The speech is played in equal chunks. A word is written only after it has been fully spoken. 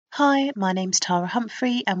Hi, my name's Tara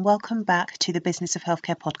Humphrey, and welcome back to the Business of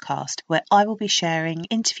Healthcare podcast, where I will be sharing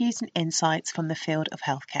interviews and insights from the field of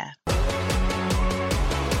healthcare.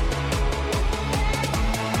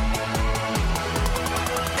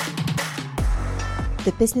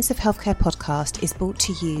 The Business of Healthcare podcast is brought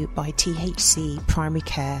to you by THC Primary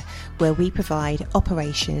Care, where we provide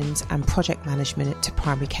operations and project management to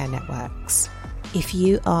primary care networks. If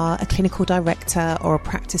you are a clinical director or a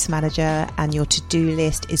practice manager and your to-do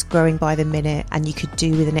list is growing by the minute and you could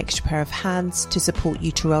do with an extra pair of hands to support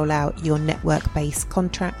you to roll out your network-based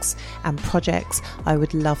contracts and projects, I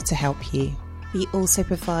would love to help you. We also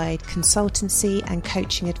provide consultancy and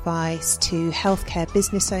coaching advice to healthcare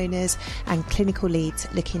business owners and clinical leads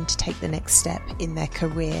looking to take the next step in their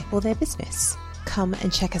career or their business. Come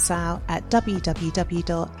and check us out at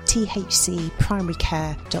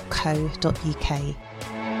www.thcprimarycare.co.uk.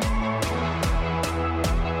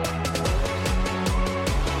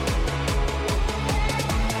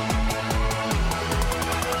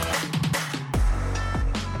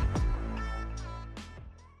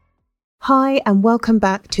 Hi, and welcome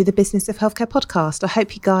back to the Business of Healthcare podcast. I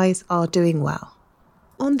hope you guys are doing well.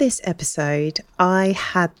 On this episode, I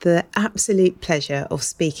had the absolute pleasure of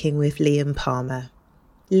speaking with Liam Palmer.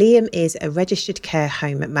 Liam is a registered care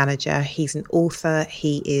home manager. He's an author.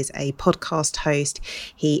 He is a podcast host.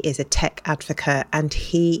 He is a tech advocate, and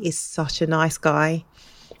he is such a nice guy.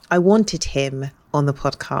 I wanted him on the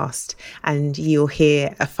podcast, and you'll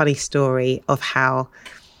hear a funny story of how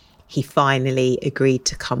he finally agreed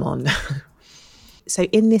to come on. So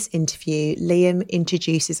in this interview, Liam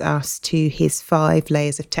introduces us to his 5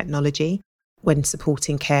 layers of technology when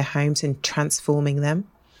supporting care homes and transforming them.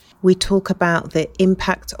 We talk about the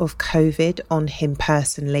impact of COVID on him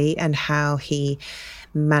personally and how he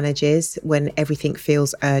manages when everything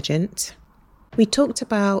feels urgent. We talked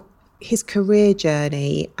about his career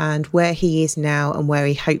journey and where he is now and where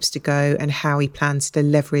he hopes to go and how he plans to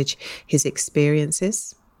leverage his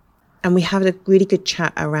experiences. And we had a really good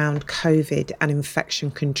chat around COVID and infection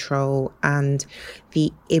control and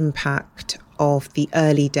the impact of the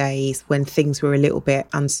early days when things were a little bit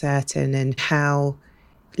uncertain and how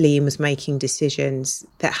Liam was making decisions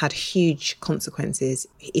that had huge consequences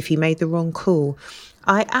if he made the wrong call.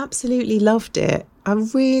 I absolutely loved it. I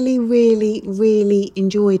really, really, really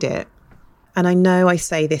enjoyed it. And I know I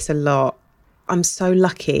say this a lot. I'm so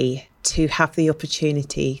lucky to have the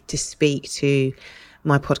opportunity to speak to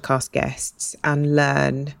my podcast guests and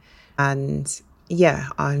learn. And yeah,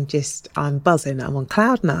 I'm buzzing. I'm on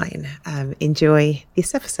cloud 9. Enjoy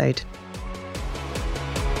this episode.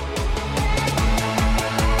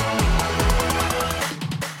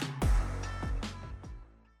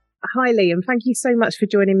 Hi, Liam. Thank you so much for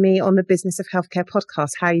joining me on the Business of Healthcare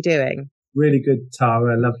podcast. How are you doing? Really good,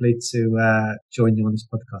 Tara. Lovely to join you on this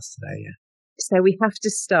podcast today. Yeah. So we have to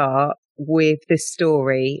start with the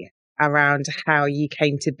story around how you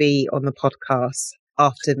came to be on the podcast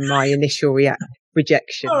after my initial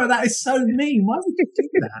rejection. Oh, that is so mean. Why would you do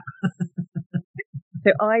that?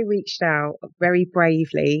 So I reached out very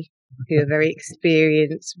bravely to a very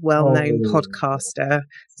experienced, well-known podcaster,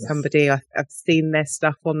 somebody I've seen their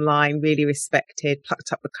stuff online, really respected,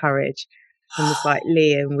 plucked up the courage and was like,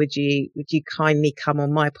 Liam, would you kindly come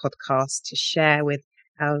on my podcast to share with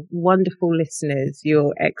our wonderful listeners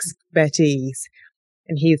your expertise?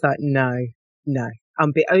 And he was like, no,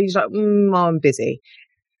 he's like, I'm busy.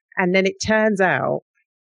 And then it turns out,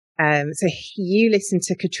 so you listened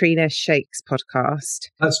to Katrina Shake's podcast.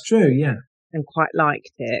 That's true, yeah. And quite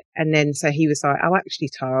liked it. And then so he was like, oh, actually,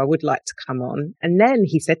 Tara, I would like to come on. And then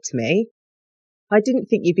he said to me, I didn't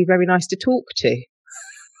think you'd be very nice to talk to.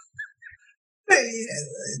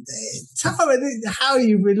 Tara, how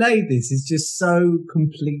you relay this is just so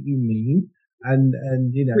completely mean. And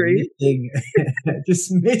you know,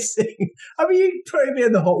 dismissing. I mean, you put me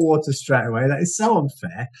in the hot water straight away. That is so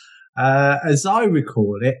unfair. As I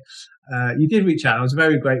recall it, you did reach out. I was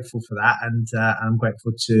very grateful for that, and I'm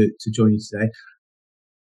grateful to join you today.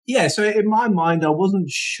 Yeah, so in my mind, I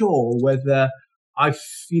wasn't sure whether I,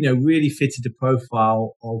 really fitted the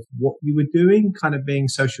profile of what you were doing, kind of being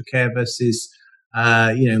social care versus,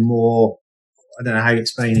 more. I don't know how you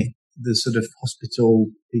explain it. The sort of hospital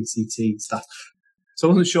PCT stuff. So I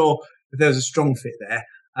wasn't sure if there was a strong fit there.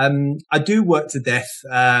 I do work to death,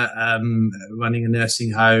 running a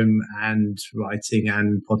nursing home and writing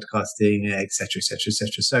and podcasting, et cetera, et cetera, et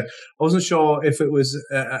cetera. So I wasn't sure if it was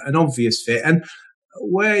an obvious fit. And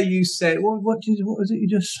where you said, what was it you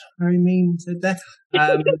just very mean said there?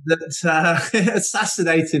 That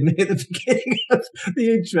assassinated me at the beginning of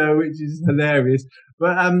the intro, which is hilarious.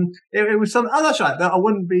 But it was something, oh, that's right, that I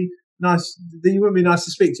wouldn't be nice that you wouldn't be nice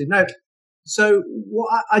to speak to. No. So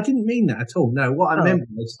what I didn't mean that at all. No, what I meant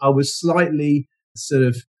was I was slightly sort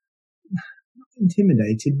of not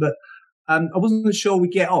intimidated, but I wasn't sure we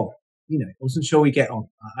get on. I wasn't sure we get on.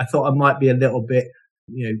 I thought I might be a little bit,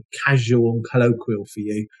 casual and colloquial for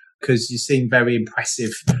you because you seem very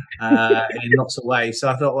impressive in lots of ways. So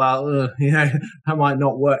I thought, well, that might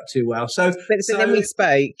not work too well. So then we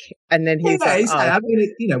spoke, and then he was like, I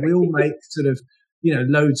mean, we all make sort of,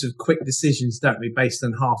 loads of quick decisions, don't we, based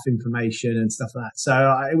on half information and stuff like that.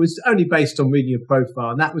 So it was only based on reading your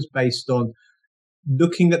profile, and that was based on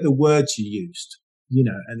looking at the words you used,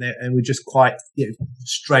 and we're just quite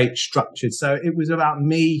straight, structured. So it was about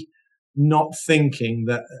me not feeling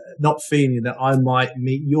that I might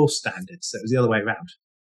meet your standards. So it was the other way around.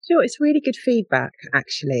 Sure, it's really good feedback,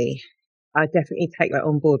 actually. I definitely take that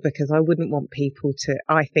on board because I wouldn't want people to,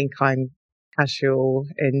 I think I'm casual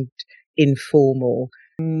and informal.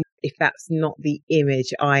 If that's not the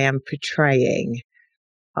image I am portraying,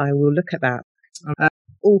 I will look at that.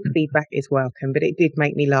 All feedback is welcome, but it did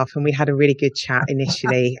make me laugh, and we had a really good chat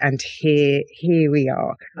initially, and here we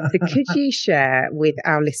are. So could you share with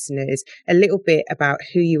our listeners a little bit about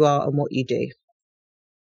who you are and what you do?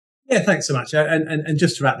 Yeah, thanks so much. And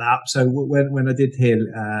just to wrap that up, so when I did hear,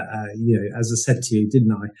 as I said to you,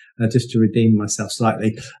 didn't I, just to redeem myself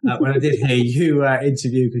slightly, when I did hear you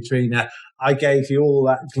interview Katrina, I gave you all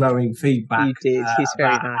that glowing feedback. You did. She's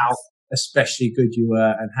very nice. How especially good you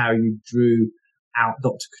were and how you drew out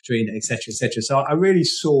Dr. Katrina, etc., etc. So I really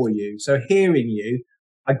saw you. So hearing you,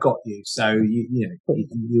 I got you. So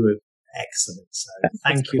you were excellent. So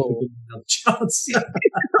thank you for giving me another chance.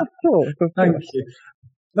 Of course. Thank you.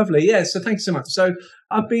 Lovely. Yeah. So thanks so much. So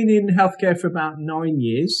I've been in healthcare for about 9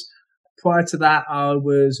 years. Prior to that, I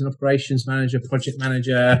was an operations manager, project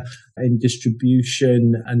manager in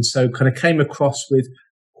distribution. And so kind of came across with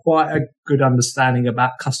quite a good understanding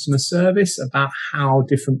about customer service, about how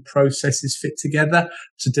different processes fit together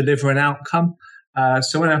to deliver an outcome.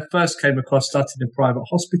 So when I first came across, started in a private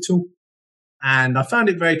hospital, and I found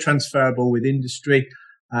it very transferable with industry,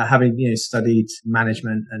 having studied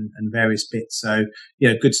management and various bits. So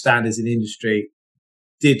good standards in industry.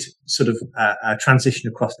 Did sort of transition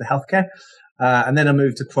across to healthcare, and then I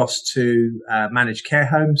moved across to managed care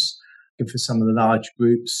homes for some of the large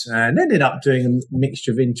groups, and ended up doing a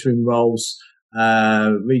mixture of interim roles,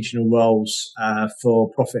 regional roles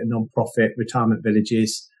for profit and non-profit retirement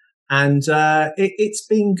villages, and it's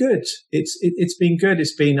been good. It's been good.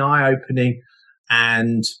 It's been eye-opening,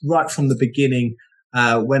 and right from the beginning,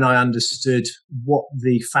 when I understood what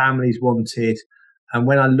the families wanted, and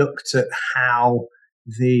when I looked at how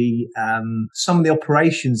the some of the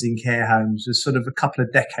operations in care homes are sort of a couple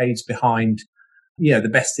of decades behind the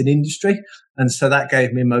best in industry. And so that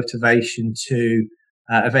gave me motivation to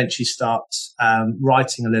eventually start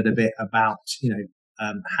writing a little bit about,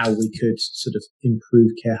 how we could sort of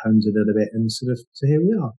improve care homes a little bit. And so here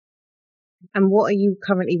we are. And what are you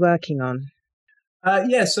currently working on?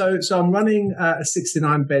 So I'm running a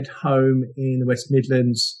 69-bed home in the West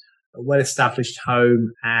Midlands, a well-established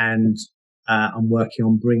home, and I'm working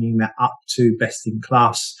on bringing that up to best in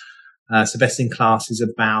class. So best in class is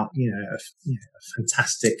about, a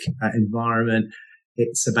fantastic environment.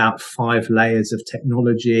 It's about 5 layers of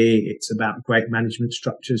technology. It's about great management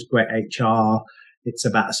structures, great HR. It's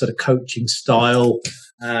about a sort of coaching style,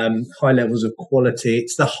 high levels of quality.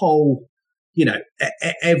 It's the whole,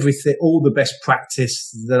 everything, all the best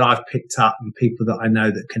practice that I've picked up and people that I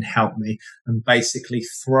know that can help me, and basically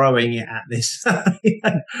throwing it at this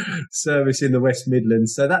service in the West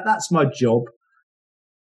Midlands. So that's my job.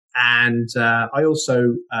 And I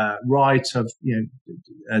also write.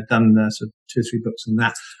 I've done sort of 2 or 3 books on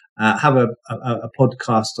that. Have a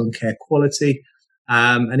podcast on care quality,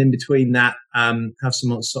 and in between that, have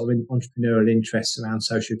some sort of entrepreneurial interests around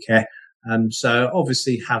social care. So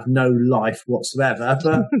obviously have no life whatsoever,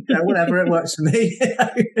 but whatever, it works for me. So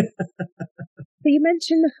you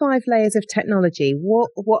mentioned the 5 layers of technology. What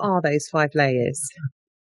are those 5 layers?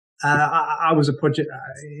 I was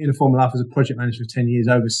in a former life, I was a project manager for 10 years,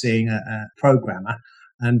 overseeing a programmer,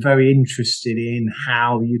 and very interested in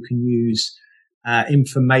how you can use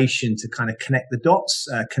information to kind of connect the dots,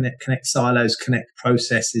 connect silos, connect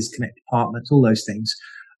processes, connect departments, all those things.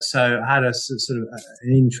 So I had a sort of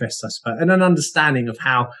an interest, I suppose, and an understanding of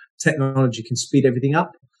how technology can speed everything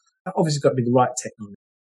up. Obviously, it's got to be the right technology.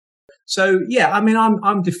 So yeah, I mean,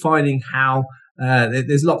 I'm defining how.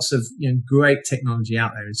 There's lots of great technology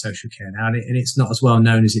out there in social care now, and it's not as well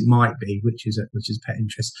known as it might be, which is pet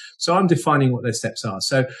interest. So I'm defining what those steps are.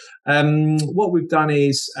 So what we've done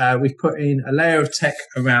is we've put in a layer of tech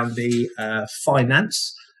around the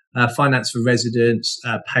finance. finance for residents,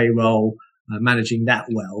 payroll, managing that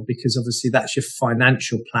well, because obviously that's your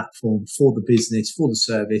financial platform for the business, for the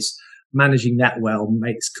service. Managing that well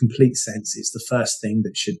makes complete sense. It's the first thing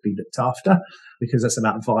that should be looked after, because that's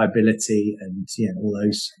about viability and all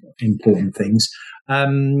those important things.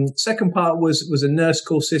 Second part was a nurse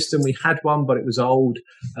call system. We had one, but it was old,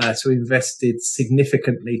 so we invested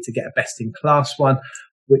significantly to get a best-in-class one,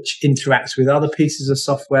 which interacts with other pieces of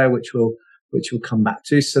software, which we'll come back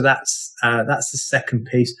to. So that's the second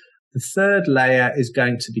piece. The third layer is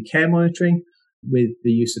going to be care monitoring, with the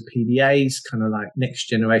use of PDAs, kind of like next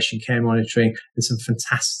generation care monitoring. There's some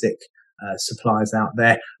fantastic suppliers out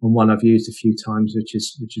there, and one I've used a few times, which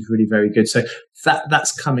is really very good. So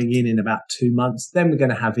that's coming in about 2 months. Then we're going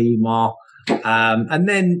to have EMAR, and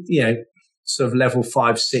then sort of level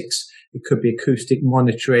 5, 6. It could be acoustic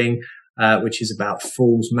monitoring, which is about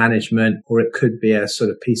falls management, or it could be a sort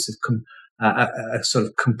of piece of a sort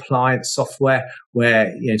of compliance software,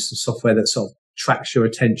 where some software that sort of tracks your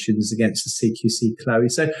attentions against the CQC Chloe.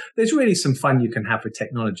 So there's really some fun you can have with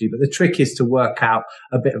technology, but the trick is to work out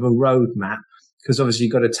a bit of a roadmap, because obviously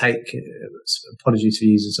you've got to take, apologies for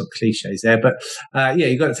using some cliches there, but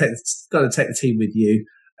you've got to take the team with you.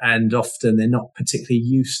 And often they're not particularly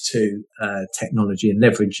used to technology and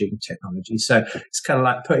leveraging technology. So it's kind of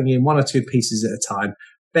like putting in 1 or 2 pieces at a time,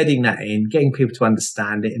 bedding that in, getting people to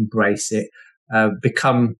understand it, embrace it,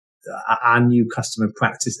 become our new customer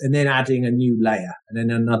practice, and then adding a new layer, and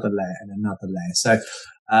then another layer, and another layer. So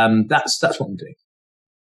that's what I'm doing.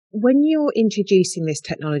 When you're introducing this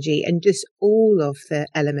technology and just all of the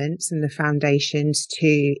elements and the foundations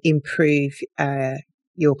to improve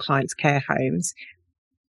your clients' care homes,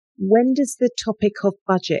 when does the topic of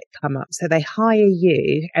budget come up? So they hire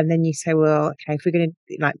you, and then you say, well, okay, if we're going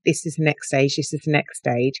to, this is the next stage, this is the next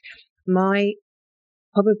stage. My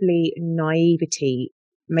probably naivety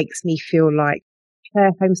makes me feel like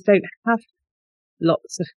care homes don't have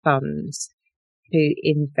lots of funds to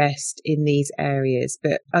invest in these areas.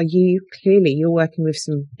 But you're working with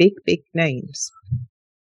some big names?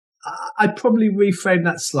 I'd probably reframe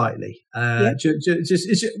that slightly. I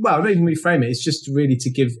don't even reframe it. It's just really to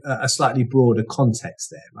give a slightly broader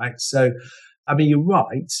context there, right? So, I mean, you're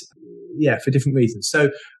right. Yeah, for different reasons.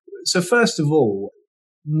 So first of all,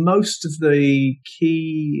 most of the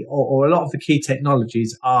key or a lot of the key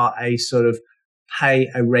technologies are a sort of pay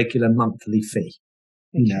a regular monthly fee.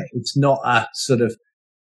 Okay. It's not a sort of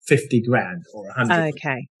 50 grand or 100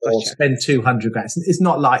 okay, or gotcha. Spend 200 grand. It's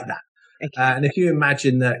not like that. Okay. And if you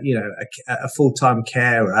imagine that, a full-time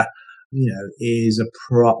carer, is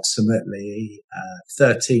approximately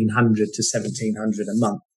 1,300 to 1,700 a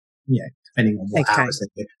month, depending on what hours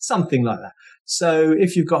they do, something like that. So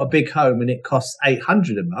if you've got a big home and it costs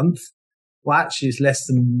 800 a month, well, actually it's less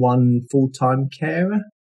than one full-time carer.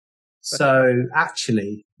 So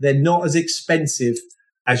actually they're not as expensive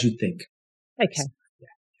as you'd think. Okay.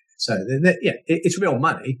 So it's real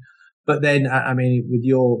money. But then, I mean, with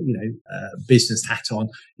your, business hat on,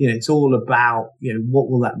 it's all about, what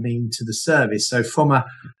will that mean to the service? So from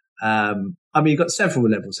you've got several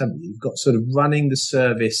levels, haven't you? You've got sort of running the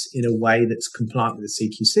service in a way that's compliant with the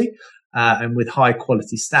CQC and with high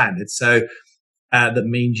quality standards. So that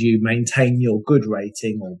means you maintain your good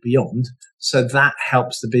rating or beyond. So that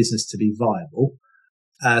helps the business to be viable.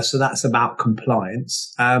 So that's about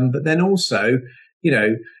compliance. But then also,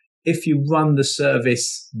 if you run the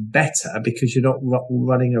service better because you're not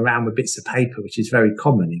running around with bits of paper, which is very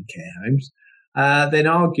common in care homes, then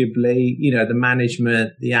arguably, the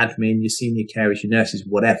management, the admin, your senior carers, your nurses,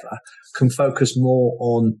 whatever, can focus more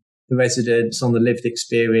on the residents, on the lived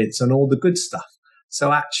experience, on all the good stuff.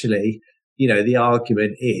 So actually, the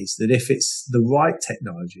argument is that if it's the right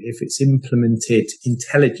technology, if it's implemented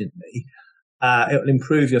intelligently, it will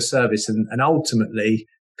improve your service and ultimately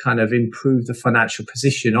kind of improve the financial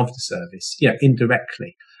position of the service,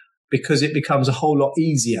 indirectly, because it becomes a whole lot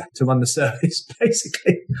easier to run the service,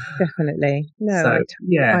 basically. Definitely. No, So,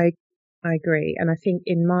 I agree. And I think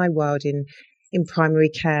in my world, in primary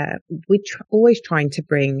care, we're always trying to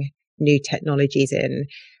bring new technologies in.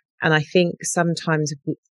 And I think sometimes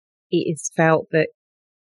it is felt that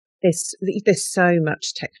there's so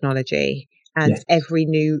much technology. And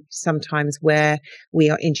sometimes where we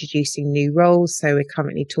are introducing new roles. So we're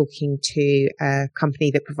currently talking to a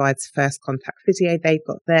company that provides first contact physio. They've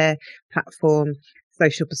got their platform.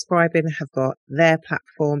 Social prescribing have got their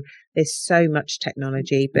platform. There's so much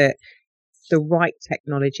technology, but the right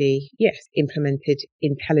technology, yes, implemented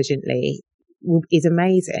intelligently is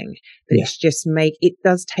amazing. But it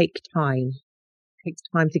does take time. It takes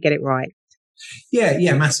time to get it right.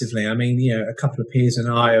 Yeah, massively. I mean, a couple of peers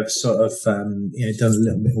and I have sort of, done a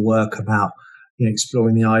little bit of work about,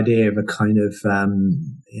 exploring the idea of a kind of,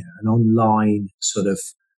 an online sort of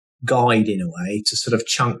guide in a way to sort of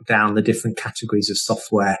chunk down the different categories of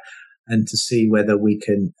software and to see whether we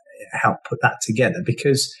can help put that together,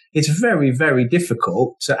 because it's very, very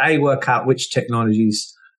difficult to work out which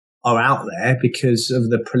technologies are out there because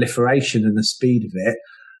of the proliferation and the speed of it.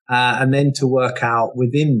 And then to work out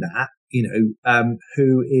within that,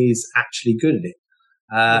 who is actually good at it.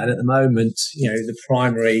 And at the moment, the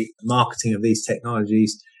primary marketing of these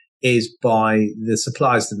technologies is by the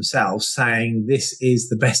suppliers themselves saying this is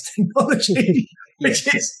the best technology, which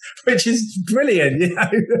is brilliant,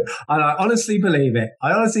 And I honestly believe it.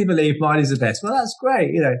 I honestly believe mine is the best. Well, that's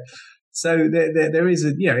great, So there is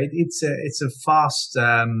it's a fast,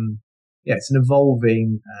 it's an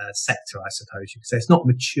evolving sector, I suppose you could say. It's not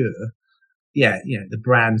mature. The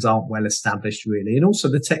brands aren't well established really, and also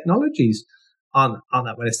the technologies aren't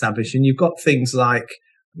that well established. And you've got things like,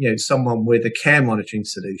 someone with a care monitoring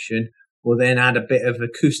solution will then add a bit of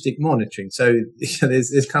acoustic monitoring. So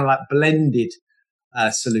there's kind of like blended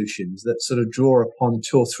solutions that sort of draw upon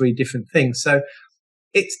 2 or 3 different things. So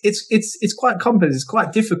it's quite complex. It's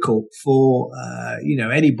quite difficult for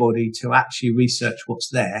anybody to actually research what's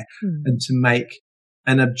there and to make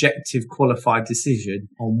an objective, qualified decision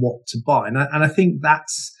on what to buy. And I think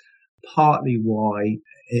that's partly why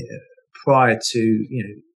prior to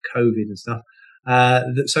COVID and stuff,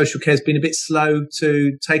 that social care has been a bit slow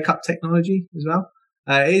to take up technology as well.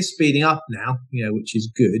 It is speeding up now, which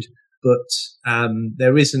is good, but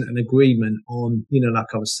there isn't an agreement on,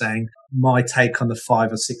 like I was saying, my take on the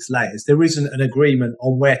 5 or 6 layers. There isn't an agreement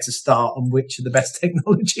on where to start and which are the best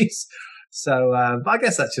technologies. So, but I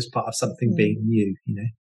guess that's just part of something being new, Do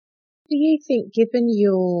you think, given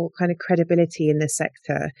your kind of credibility in the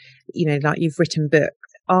sector, like you've written books,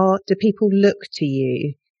 do people look to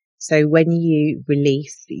you? So when you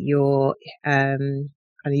release your kind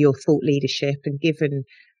of your thought leadership, and given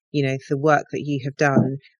the work that you have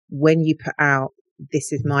done, when you put out,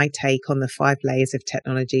 this is my take on the 5 layers of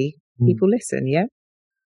technology, people listen, yeah?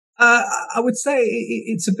 I would say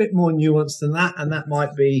it's a bit more nuanced than that, and that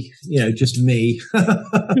might be, just me,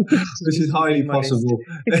 which is highly possible.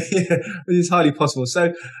 Which is highly possible.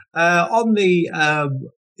 So, on the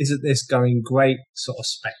isn't this going great sort of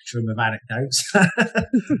spectrum of anecdotes?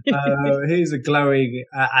 Here's a glowing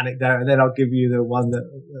anecdote, and then I'll give you the one that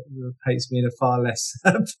paints me in a far less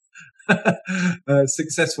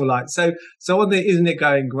successful light. So on the isn't it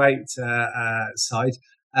going great side.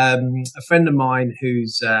 A friend of mine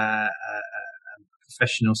who's a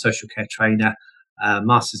professional social care trainer,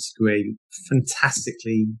 master's degree,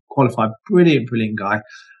 fantastically qualified, brilliant guy.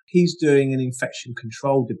 He's doing an infection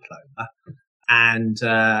control diploma, and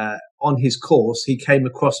on his course, he came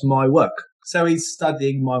across my work. So he's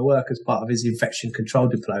studying my work as part of his infection control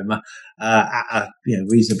diploma at a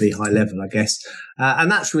reasonably high level, I guess,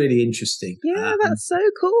 and that's really interesting. Yeah, that's so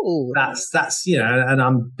cool. That's and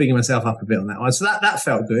I'm bigging myself up a bit on that one. So that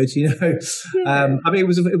felt good, Yeah. I mean, it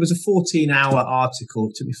was a 14-hour article.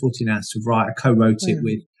 It took me 14 hours to write. I co-wrote it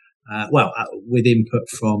with with input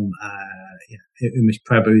from Umesh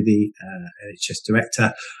Prabhu, the NHS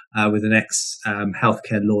director, with an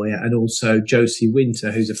ex-healthcare lawyer, and also Josie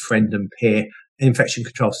Winter, who's a friend and peer, infection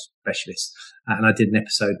control specialist. And I did an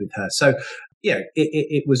episode with her. So,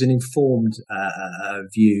 it was an informed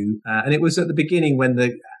view. And it was at the beginning when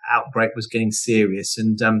the outbreak was getting serious.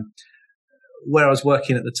 And where I was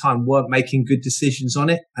working at the time weren't making good decisions on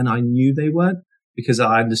it. And I knew they weren't, because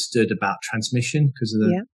I understood about transmission because of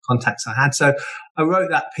the contacts I had. So I wrote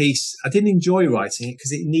that piece. I didn't enjoy writing it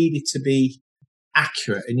because it needed to be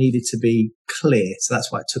accurate. It needed to be clear. So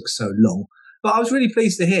that's why it took so long. But I was really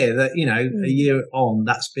pleased to hear that, a year on,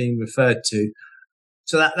 that's being referred to.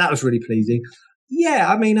 So that was really pleasing.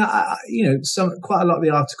 Yeah, I mean, quite a lot of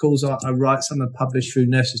the articles I write, some are published through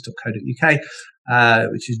nurses.co.uk,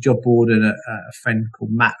 which is a job board, and a friend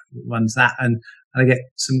called Matt runs that. And I get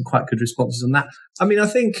some quite good responses on that. I mean, I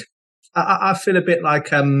think I feel a bit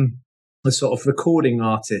like a sort of recording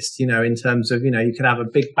artist, in terms of, you can have a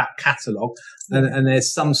big back catalogue and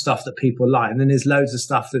there's some stuff that people like, and then there's loads of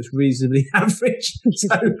stuff that's reasonably average. So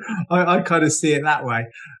I kind of see it that way.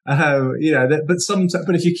 But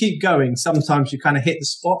if you keep going, sometimes you kind of hit the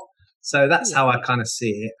spot. So that's how I kind of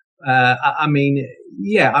see it. I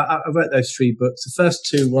wrote those 3 books. The first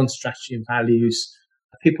 2 were on strategy and values.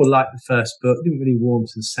 People liked the first book, didn't really warm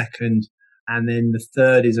to the second. And then the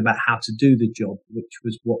third is about how to do the job, which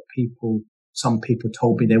was what some people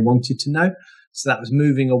told me they wanted to know. So that was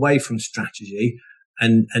moving away from strategy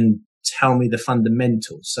and tell me the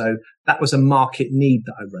fundamentals. So that was a market need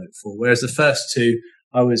that I wrote for. Whereas the first two,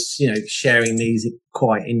 I was, sharing these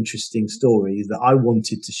quite interesting stories that I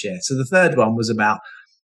wanted to share. So the third one was about,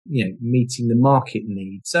 meeting the market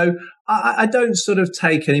need. So I don't sort of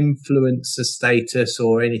take an influencer status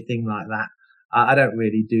or anything like that. I don't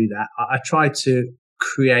really do that. I try to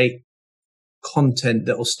create content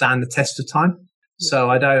that will stand the test of time. So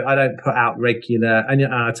I don't put out regular, and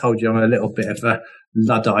I told you I'm a little bit of a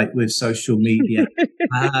Luddite with social media,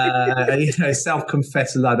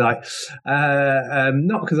 self-confessed Luddite.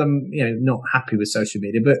 Not because I'm, not happy with social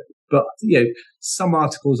media, but some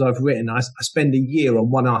articles I've written, I spend a year on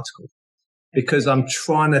one article because I'm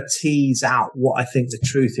trying to tease out what I think the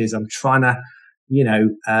truth is. I'm trying to,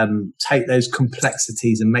 take those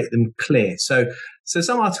complexities and make them clear. So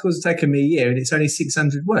some articles have taken me a year and it's only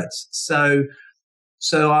 600 words.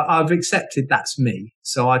 So I've accepted that's me.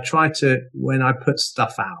 So I try to, when I put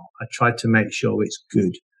stuff out, I try to make sure it's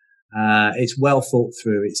good. It's well thought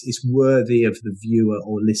through. It's worthy of the viewer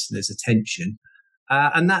or listener's attention.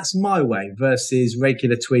 And that's my way versus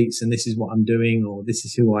regular tweets. And this is what I'm doing, or this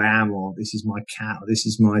is who I am, or this is my cat, or this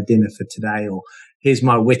is my dinner for today, or here's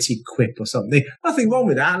my witty quip or something. Nothing wrong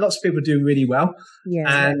with that. Lots of people do really well.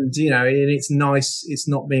 Yeah. And, and it's nice. It's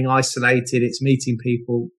not being isolated. It's meeting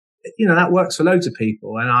people. That works for loads of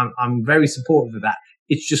people, and I'm very supportive of that.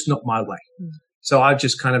 It's just not my way. So I've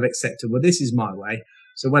just kind of accepted, well, this is my way.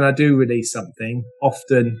 So when I do release something,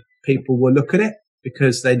 often people will look at it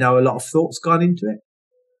because they know a lot of thought's gone into it.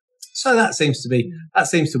 So that seems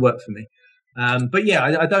to work for me. But yeah,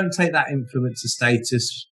 I don't take that influencer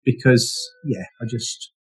status because,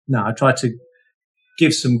 I try to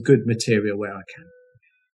give some good material where I can.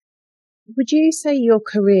 Would you say your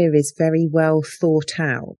career is very well thought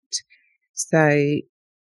out? So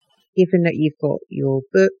given that you've got your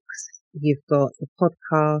books, you've got the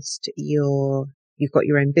podcast, you've got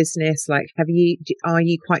your own business, are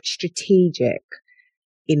you quite strategic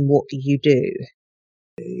in what you do?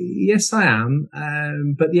 Yes, I am.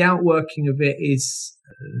 But the outworking of it is,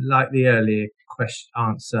 like the earlier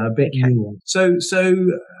answer, a bit nuanced. So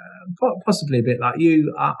possibly a bit like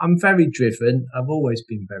you. I'm very driven. I've always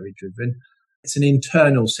been very driven. It's an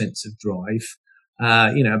internal sense of drive,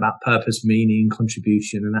 about purpose, meaning,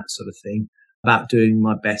 contribution, and that sort of thing. About doing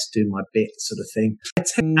my best, doing my bit, sort of thing.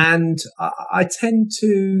 I tend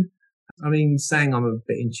to. Saying I'm a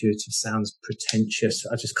bit intuitive sounds pretentious.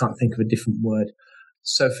 I just can't think of a different word.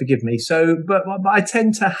 So forgive me. But I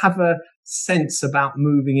tend to have a sense about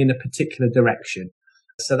moving in a particular direction.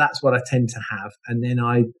 So that's what I tend to have. And then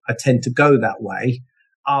I tend to go that way.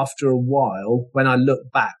 After a while, when I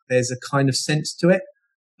look back, there's a kind of sense to it,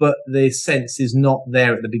 but the sense is not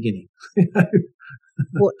there at the beginning.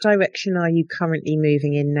 What direction are you currently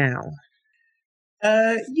moving in now?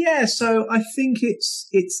 So I think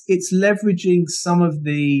it's leveraging some of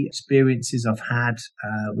the experiences I've had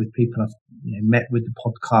with people I've met with the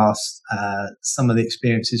podcast, some of the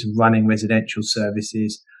experiences of running residential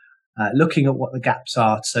services, looking at what the gaps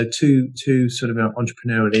are. So two sort of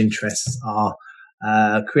entrepreneurial interests are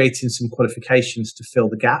creating some qualifications to fill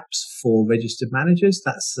the gaps for registered managers.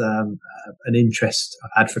 That's an interest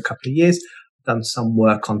I've had for a couple of years. I've done some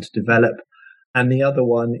work on to develop. And the other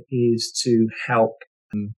one is to help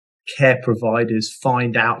care providers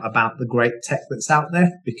find out about the great tech that's out there,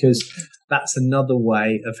 because that's another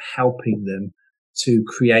way of helping them to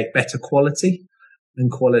create better quality. And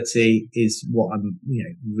quality is what I'm,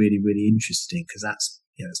 really, really interesting, because that's,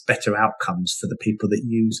 it's better outcomes for the people that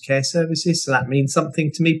use care services. So that means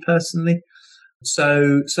something to me personally.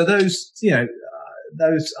 So those,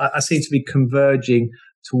 those I seem to be converging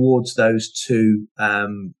towards those two,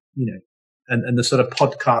 and the sort of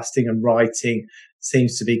podcasting and writing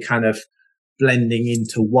seems to be kind of blending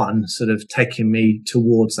into one, sort of taking me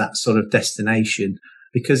towards that sort of destination,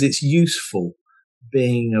 because it's useful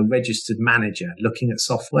being a registered manager, looking at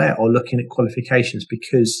software or looking at qualifications,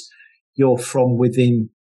 because you're from within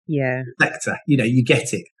the sector, you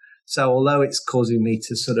get it. So although it's causing me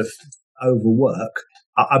to sort of overwork,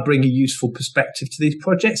 I bring a useful perspective to these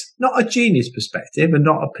projects, not a genius perspective and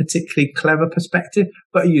not a particularly clever perspective,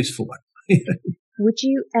 but a useful one. Would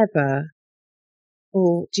you ever,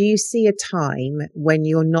 or do you see a time when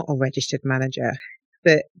you're not a registered manager,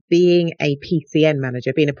 but being a PCN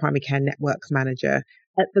manager, being a primary care network manager,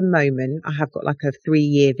 at the moment, I have got like a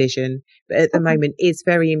 3-year vision, but at the moment is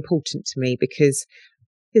very important to me, because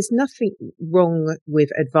there's nothing wrong with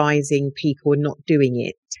advising people and not doing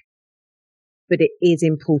it. But it is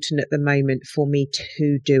important at the moment for me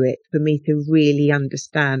to do it, for me to really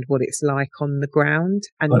understand what it's like on the ground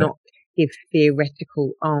and not give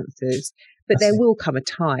theoretical answers. But there will come a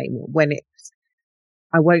time when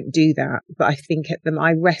I won't do that. But I think at them,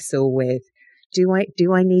 I wrestle with, do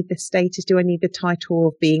I need the status? Do I need the title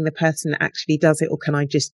of being the person that actually does it? Or can I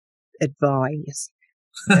just advise?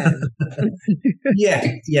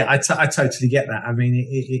 Yeah, I totally get that. I mean,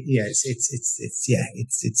 it's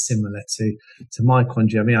similar to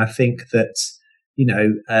mitochondria. I mean, I think that,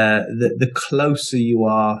 the closer you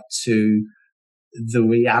are to the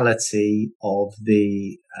reality of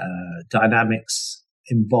the dynamics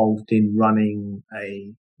involved in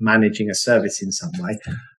managing a service in some way,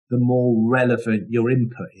 the more relevant your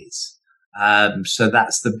input is. So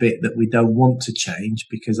that's the bit that we don't want to change,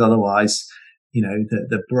 because otherwise,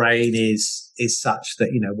 the brain is such that,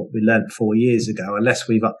 what we learned 4 years ago, unless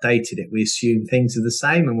we've updated it, we assume things are the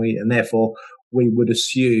same, and therefore we would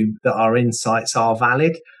assume that our insights are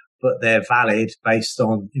valid, but they're valid based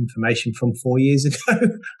on information from 4 years ago.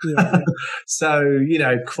 Yeah. So,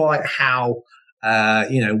 quite how,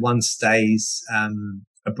 one stays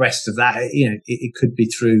abreast of that, it could be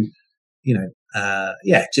through,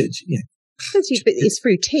 it's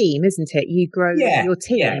through team, isn't it? You grow your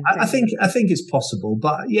team. Yeah, I think it's possible,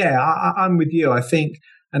 but I'm with you. I think,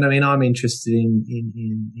 and I mean, I'm interested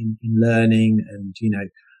in learning and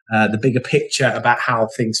the bigger picture about how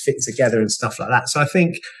things fit together and stuff like that. So I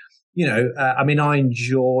think, I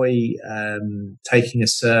enjoy taking a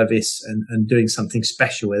service and doing something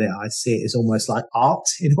special with it. I see it as almost like art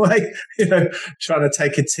in a way, trying to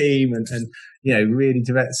take a team and really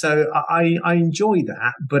direct. So I enjoy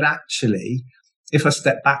that. But actually, if I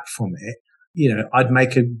step back from it, I'd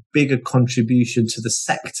make a bigger contribution to the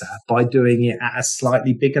sector by doing it at a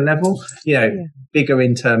slightly bigger level, bigger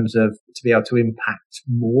in terms of to be able to impact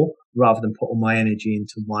more rather than put all my energy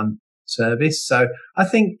into one service. So I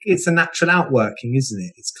think it's a natural outworking, isn't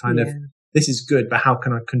it? It's kind of, this is good, but how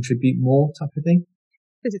can I contribute more type of thing?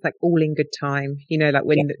 Because it's like all in good time, like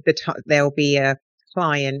when there'll be a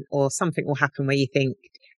client or something will happen where you think,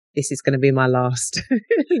 this is going to be my last.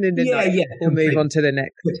 And then we'll move on to the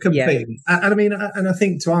next. Completely. And I mean, and I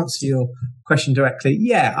think to answer your question directly,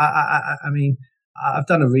 I mean, I've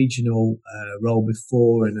done a regional role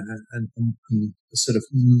before and sort of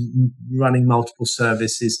running multiple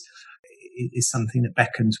services is something that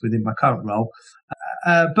beckons within my current role.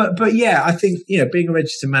 But I think, being a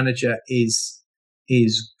registered manager is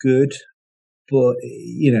good. But,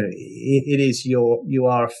 it is you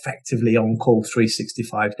are effectively on call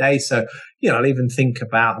 365 days. So, I'll even think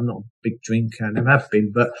about, I'm not a big drinker, I never have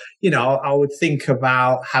been, but, I would think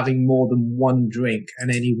about having more than one drink on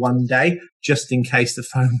any one day, just in case the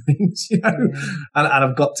phone rings, and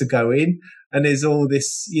I've got to go in. And there's all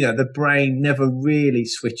this, the brain never really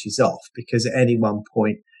switches off, because at any one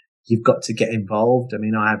point, you've got to get involved. I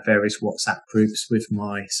mean, I have various WhatsApp groups with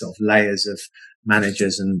my sort of layers of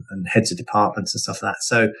managers and heads of departments and stuff like that.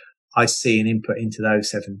 So I see an input into those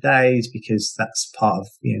 7 days, because that's part of,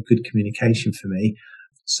 good communication for me.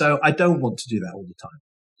 So I don't want to do that all the time,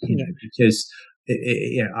 because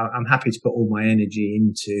I'm happy to put all my energy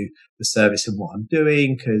into the service and what I'm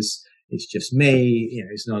doing, because it's just me,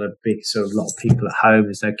 it's not a big sort of lot of people at home.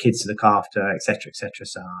 There's no kids to look after, et cetera, et cetera.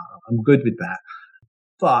 So I'm good with that.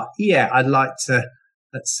 But I'd like to,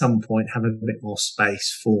 at some point, have a bit more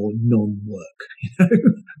space for non-work.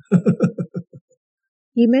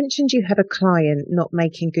 You mentioned you had a client not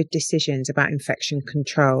making good decisions about infection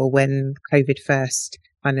control when COVID first,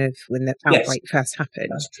 when the outbreak first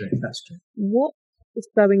happened. That's true. What is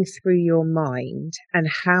going through your mind, and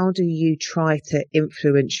how do you try to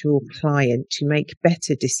influence your client to make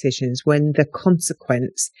better decisions when the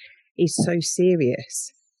consequence is so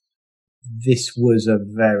serious? This was a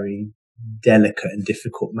very delicate and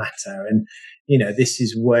difficult matter. And, this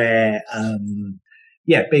is where,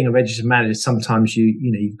 being a registered manager, sometimes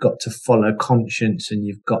you've got to follow conscience, and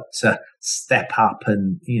you've got to step up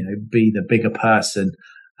and, be the bigger person,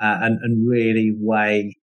 and really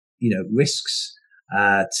weigh, risks,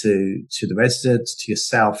 to the residents, to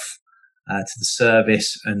yourself, to the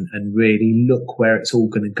service, and really look where it's all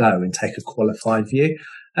going to go and take a qualified view.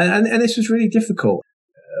 And this was really difficult.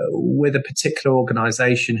 With a particular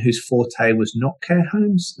organisation whose forte was not care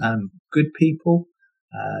homes, good people,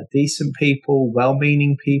 decent people,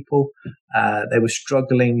 well-meaning people. They were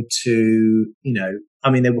struggling to,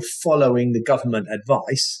 they were following the government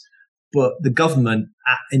advice, but the government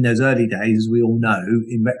in those early days, as we all know,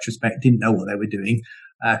 in retrospect, didn't know what they were doing,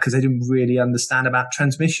 because they didn't really understand about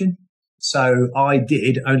transmission. So I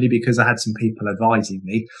did, only because I had some people advising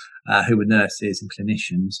me who were nurses and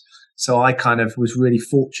clinicians. So I kind of was really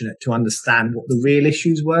fortunate to understand what the real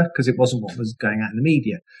issues were, because it wasn't what was going out in the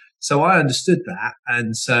media. So I understood that.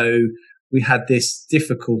 And so we had this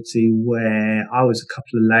difficulty where I was a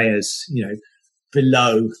couple of layers,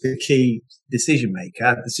 below the key decision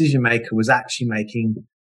maker. The decision maker was actually making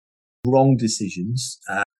wrong decisions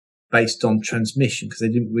based on transmission because they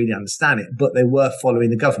didn't really understand it, but they were following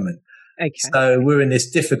the government. Okay. So we're in this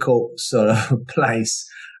difficult sort of place.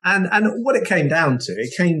 And what it came down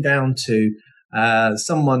to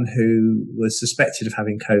someone who was suspected of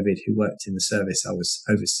having COVID, who worked in the service I was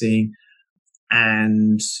overseeing,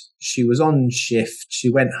 and she was on shift. She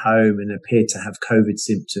went home and appeared to have COVID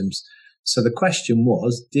symptoms. So the question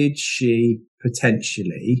was, did she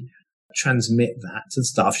potentially transmit that to the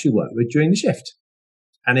staff she worked with during the shift?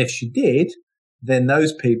 And if she did, then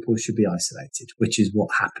those people should be isolated, which is what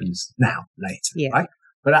happens now, later, right?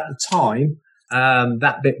 But at the time,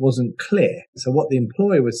 that bit wasn't clear. So what the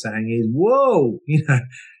employer was saying is, whoa,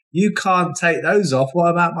 you can't take those off. What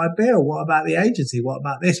about my bill? What about the agency? What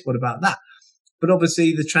about this? What about that? But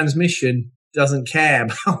obviously the transmission doesn't care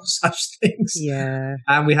about such things. Yeah.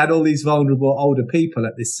 And we had all these vulnerable older people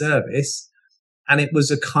at this service. And it was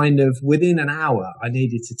a kind of, within an hour, I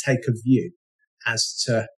needed to take a view as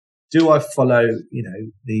to, do I follow,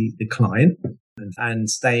 the client and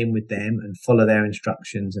stay in with them and follow their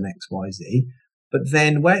instructions and X, Y, Z? But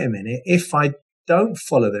then, wait a minute, if I don't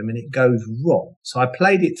follow them and it goes wrong. So I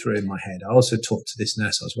played it through in my head. I also talked to this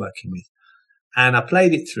nurse I was working with and I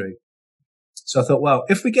played it through. So I thought, well,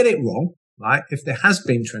 if we get it wrong, right, if there has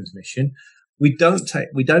been transmission, we don't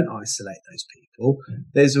isolate those people.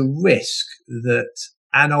 There's a risk that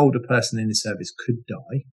an older person in the service could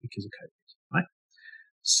die because of COVID, right?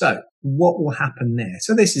 So what will happen there?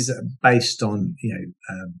 So this is based on,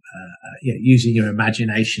 using your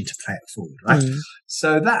imagination to play it forward, right?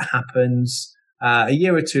 So that happens. A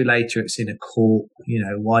year or two later, it's in a court.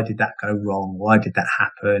 Why did that go wrong? Why did that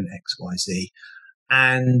happen? X, Y, Z.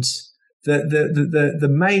 And the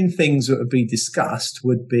main things that would be discussed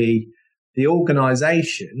would be the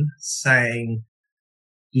organisation saying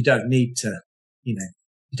you don't need to do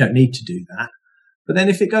that. But then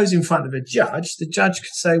if it goes in front of a judge, the judge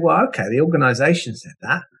could say, well, okay, the organisation said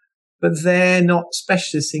that, but they're not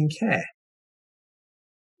specialists in care.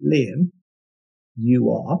 Liam, you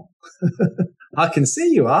are. I can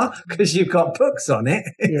see you are because you've got books on it.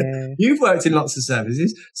 Yeah. You've worked in lots of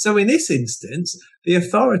services. So in this instance, the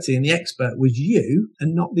authority and the expert was you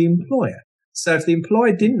and not the employer. So if the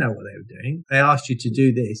employer didn't know what they were doing, they asked you to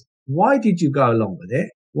do this. Why did you go along with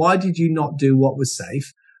it? Why did you not do what was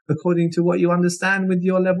safe according to what you understand with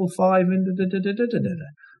your level 5 and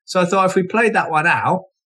So I thought if we played that one out,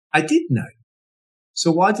 I did know.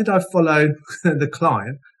 So why did I follow the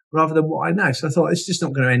client rather than what I know? So I thought it's just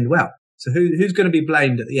not going to end well. So who's going to be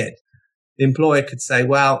blamed at the end? The employer could say,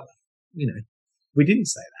 well, we didn't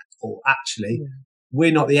say that. Or actually,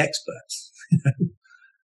 we're not the experts.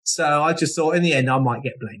 So I just thought in the end, I might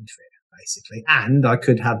get blamed for it, basically. And I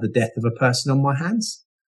could have the death of a person on my hands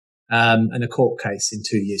and a court case in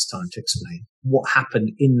 2 years' time to explain what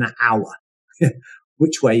happened in that hour,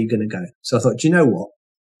 which way you're going to go. So I thought, do you know what?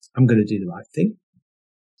 I'm going to do the right thing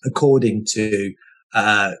according to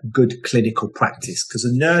good clinical practice, because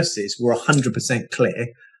the nurses were 100% clear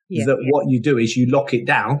that what you do is you lock it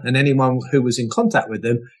down and anyone who was in contact with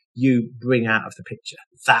them, you bring out of the picture.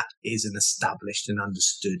 That is an established and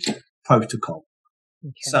understood protocol.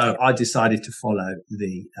 Okay. So I decided to follow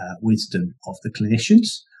the wisdom of the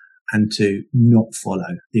clinicians and to not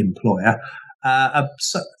follow the employer.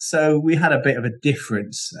 So we had a bit of a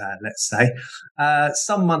difference, let's say.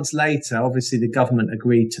 Some months later, obviously the government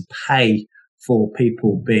agreed to pay for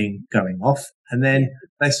people going off. And then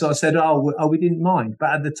they sort of said, oh, we didn't mind.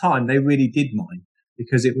 But at the time, they really did mind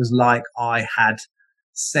because it was like I had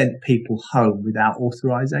sent people home without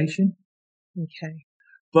authorization. Okay.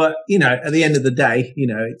 But, at the end of the day,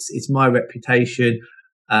 it's my reputation.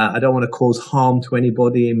 I don't want to cause harm to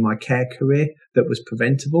anybody in my care career that was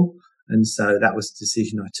preventable. And so that was the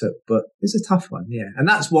decision I took. But it's a tough one, yeah. And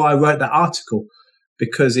that's why I wrote that article,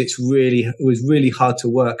 because it was really hard to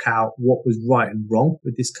work out what was right and wrong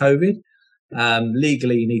with this COVID.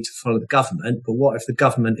 Legally, you need to follow the government, but what if the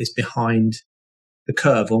government is behind the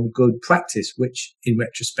curve on good practice, which in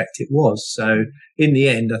retrospect it was. So in the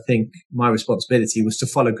end, I think my responsibility was to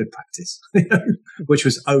follow good practice, which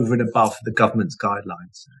was over and above the government's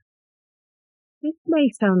guidelines. This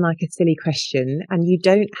may sound like a silly question, and you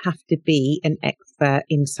don't have to be an expert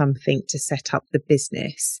in something to set up the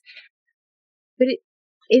business. But it's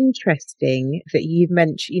interesting that you've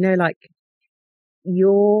mentioned, like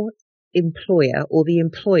your employer or the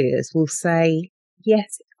employers will say,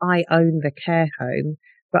 yes, I own the care home,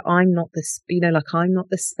 but I'm not I'm not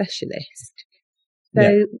the specialist.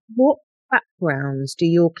 So what backgrounds do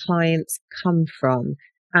your clients come from?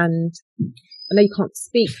 And I know you can't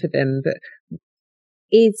speak for them, but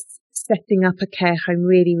is setting up a care home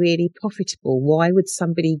really, really profitable? Why would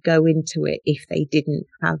somebody go into it if they didn't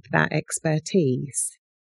have that expertise?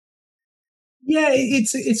 Yeah,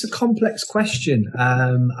 it's a complex question.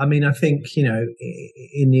 I mean, I think,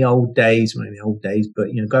 in the old days, but,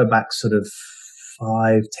 go back sort of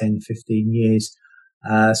 5, 10, 15 years,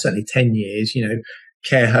 certainly 10 years,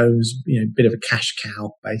 care homes, bit of a cash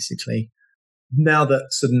cow, basically. Now that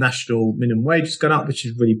sort of national minimum wage has gone up, which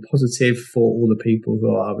is really positive for all the people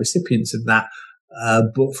who are recipients of that.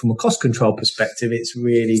 But from a cost control perspective, it's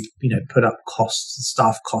really, put up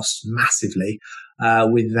staff costs massively,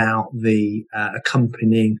 without the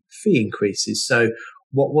accompanying fee increases. So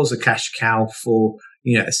what was a cash cow for,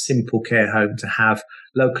 a simple care home to have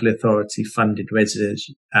local authority funded residents,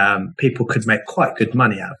 people could make quite good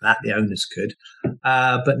money out of that. The owners could.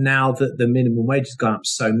 But now that the minimum wage has gone up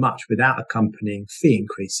so much without accompanying fee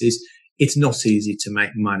increases, it's not easy to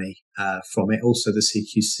make money from it. Also, the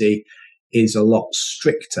CQC is a lot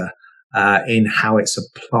stricter in how it's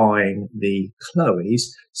applying the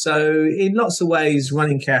CLOEs. So in lots of ways,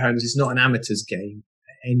 running care homes is not an amateur's game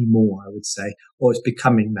anymore, I would say, or it's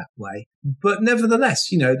becoming that way. But nevertheless,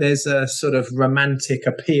 there's a sort of romantic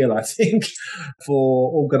appeal, I think,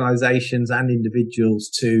 for organisations and individuals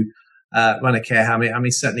to run a care home. I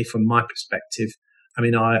mean, certainly from my perspective, I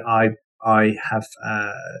mean, I have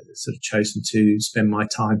sort of chosen to spend my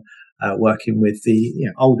time working with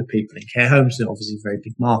the older people in care homes, and obviously a very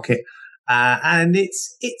big market. And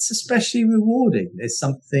it's especially rewarding. There's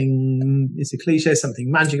something, it's a cliche,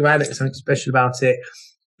 something magic about it, something special about it.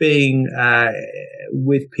 Being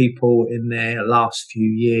with people in their last few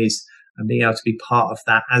years and being able to be part of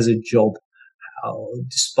that as a job,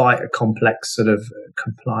 despite a complex sort of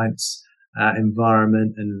compliance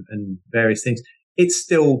environment and various things, it's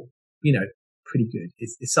still, pretty good.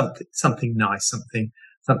 It's something nice,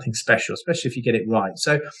 something special, especially if you get it right.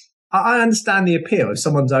 So I understand the appeal. If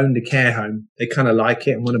someone's owned a care home, they kind of like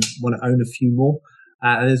it and want to own a few more.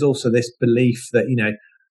 And there's also this belief that,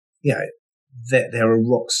 that they're a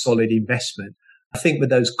rock solid investment. I think with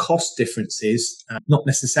those cost differences, not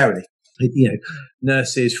necessarily.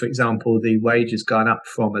 Nurses, for example, the wage has gone up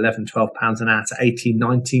from £11, £12 an hour to £18,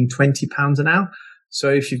 £19, £20 an hour. So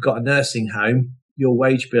if you've got a nursing home, your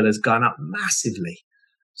wage bill has gone up massively.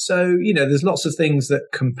 So, there's lots of things that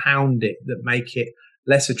compound it, that make it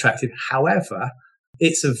less attractive. However,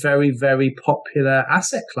 it's a very, very popular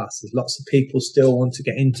asset class. There's lots of people still want to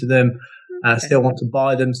get into them, still want to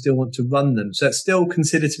buy them, still want to run them. So it's still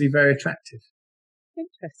considered to be very attractive.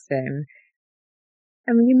 Interesting.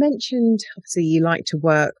 And you mentioned, obviously, you like to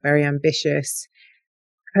work, very ambitious.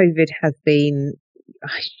 COVID has been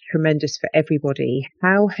tremendous for everybody.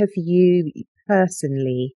 How have you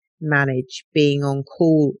personally managed being on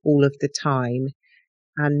call all of the time?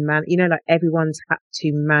 And like everyone's had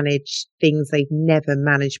to manage things they've never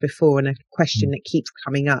managed before. And a question that keeps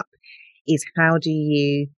coming up is how do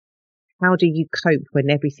you cope when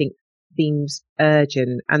everything seems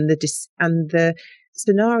urgent? And the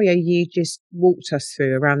scenario you just walked us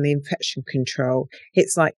through around the infection control,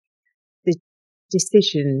 it's like the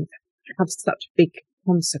decisions have such big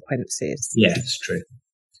consequences. Yeah, it's true.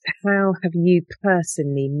 How have you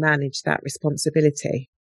personally managed that responsibility?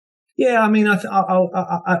 Yeah, I mean,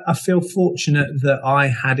 I feel fortunate that I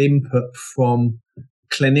had input from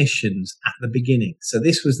clinicians at the beginning. So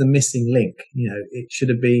this was the missing link. It should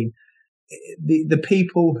have been the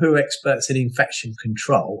people who are experts in infection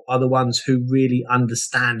control are the ones who really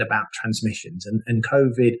understand about transmissions. And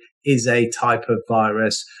COVID is a type of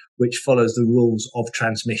virus which follows the rules of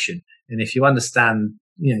transmission. And if you understand,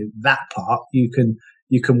 that part, you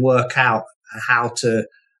can work out how to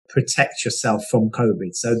protect yourself from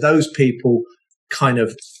COVID. So those people kind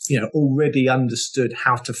of, already understood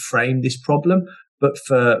how to frame this problem, but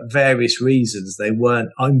for various reasons, they weren't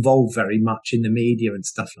involved very much in the media and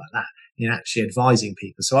stuff like that, in actually advising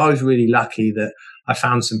people. So I was really lucky that I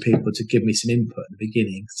found some people to give me some input at the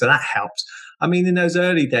beginning. So that helps. I mean, in those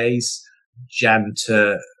early days, Jan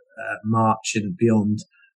to March and beyond,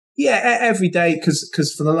 yeah, every day,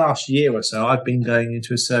 because for the last year or so, I've been going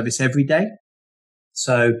into a service every day.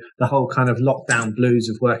 So the whole kind of lockdown blues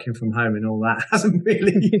of working from home and all that hasn't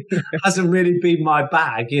really been my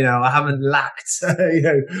bag. I haven't lacked,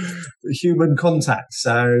 human contact.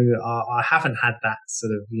 So I haven't had that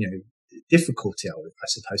sort of, difficulty, I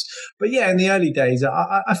suppose. But yeah, in the early days,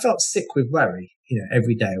 I felt sick with worry,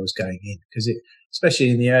 every day I was going in, because especially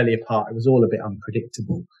in the earlier part, it was all a bit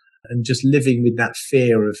unpredictable. And just living with that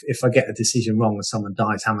fear of, if I get a decision wrong and someone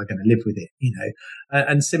dies, how am I going to live with it?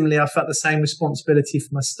 And similarly, I felt the same responsibility for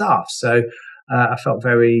my staff. So I felt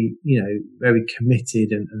very, very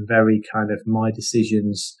committed and very kind of my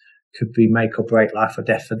decisions could be make or break, life or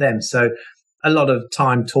death for them. So a lot of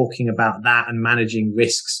time talking about that and managing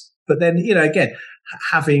risks. But then, again,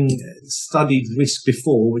 having studied risk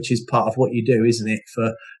before, which is part of what you do, isn't it,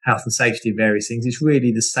 for health and safety and various things, it's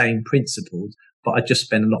really the same principles, but I just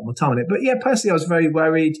spend a lot more time on it. But yeah, personally, I was very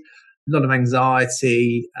worried, a lot of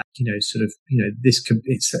anxiety,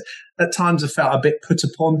 it's at times I felt a bit put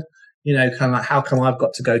upon, kind of like, how come I've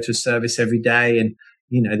got to go to a service every day and,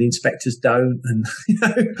 the inspectors don't, and,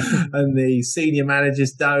 and the senior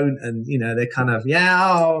managers don't. And, they're kind of,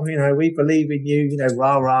 we believe in you,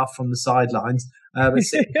 rah, rah from the sidelines. But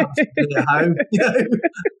sitting comfortably at home,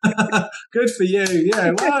 good for you.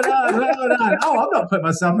 Well done. Oh, I'm not putting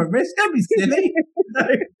myself at risk. Don't be silly.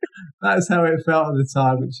 That's how it felt at the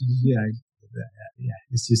time, which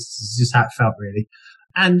is, it's just how it felt really.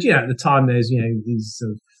 And, at the time there's, these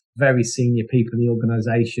sort of very senior people in the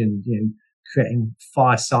organisation, creating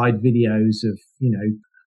fireside videos of,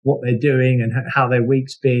 what they're doing and how their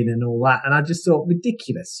week's been and all that. And I just thought,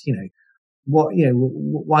 ridiculous,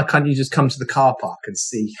 why can't you just come to the car park and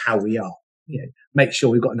see how we are? Make sure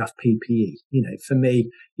we've got enough PPE. For me,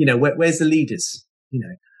 where's the leaders?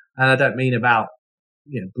 And I don't mean about,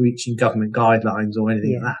 breaching government guidelines or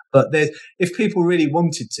anything like that. But if people really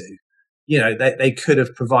wanted to, they could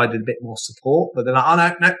have provided a bit more support. But they're like,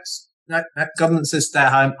 oh, no, government says stay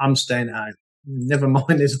at home. I'm staying at home. Never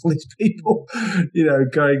mind, there's all these people,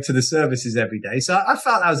 going to the services every day. So I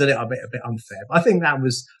felt that was a bit unfair. But I think that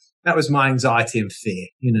was my anxiety and fear.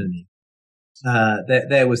 You know what I mean?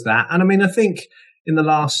 There was that. And I mean, I think in the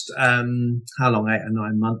last, 8 or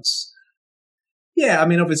 9 months, yeah, I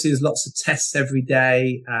mean, obviously there's lots of tests every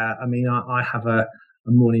day. I have a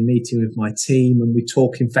morning meeting with my team and we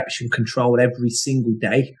talk infection control every single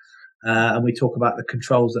day. And we talk about the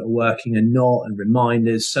controls that are working and not, and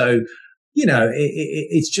reminders. So,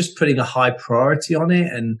 it's just putting a high priority on it.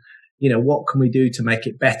 And, what can we do to make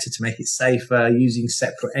it better, to make it safer, using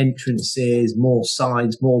separate entrances, more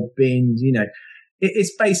signs, more bins,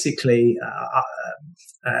 it's basically,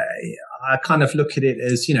 I kind of look at it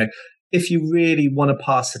as, if you really want to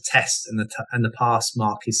pass a test and the pass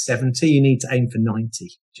mark is 70, you need to aim for 90. Do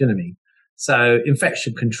you know what I mean? So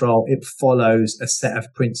infection control, it follows a set of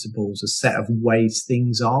principles, a set of ways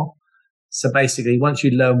things are. So basically, once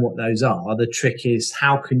you learn what those are, the trick is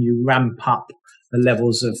how can you ramp up the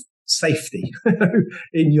levels of safety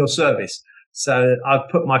in your service? So I've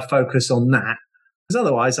put my focus on that, because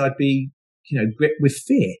otherwise I'd be, gripped with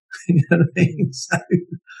fear. You know what I mean? So,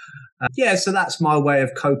 so that's my way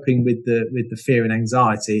of coping with the fear and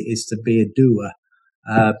anxiety, is to be a doer,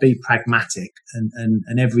 be pragmatic,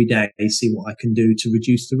 and every day see what I can do to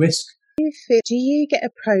reduce the risk. Do you get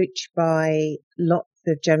approached by lots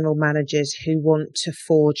of general managers who want to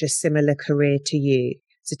forge a similar career to you?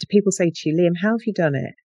 So do people say to you, Liam, how have you done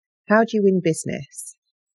it? How do you win business?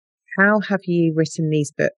 How have you written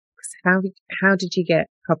these books? How did you get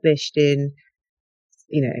published in,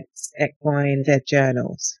 X, Y, and Z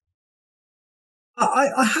journals?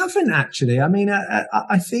 I haven't actually. I mean,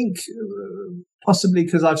 I think possibly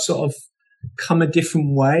because I've sort of come a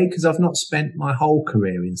different way, because I've not spent my whole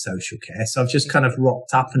career in social care. So I've just kind of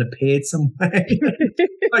rocked up and appeared somewhere.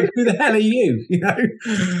 Like, who the hell are you?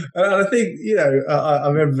 I think, I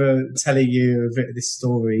remember telling you a bit of this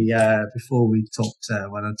story before we talked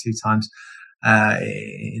 1 or 2 times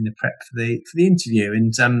in the prep for the interview.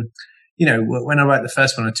 And, when I wrote the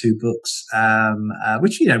first 1 or 2 books,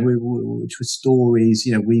 which were stories,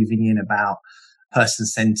 weaving in about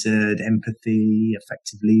person-centered, empathy,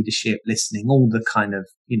 effective leadership, listening, all the kind of,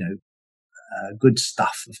 good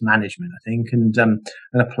stuff of management, I think, and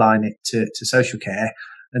applying it to social care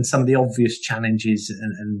and some of the obvious challenges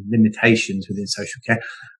and limitations within social care.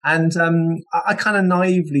 And I kind of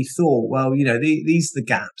naively thought, well, these are the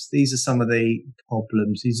gaps. These are some of the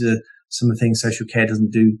problems. These are some of the things social care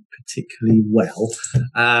doesn't do particularly well.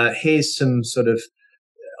 Here's some sort of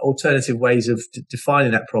alternative ways of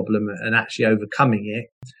defining that problem and actually overcoming it.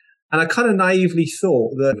 And I kind of naively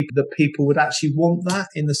thought that people would actually want that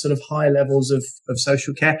in the sort of high levels of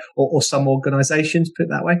social care, or some organisations, put it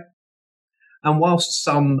that way. And whilst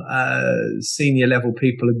some senior level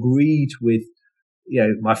people agreed with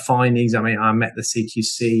my findings, I mean, I met the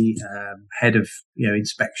CQC head of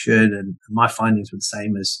inspection, and my findings were the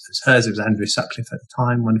same as hers. It was Andrew Sutcliffe at the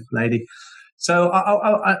time, wonderful lady. So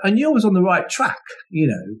I knew I was on the right track,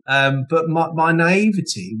 but my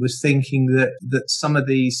naivety was thinking that some of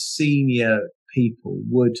these senior people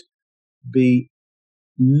would be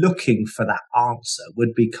looking for that answer,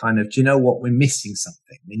 would be kind of, do you know what, we're missing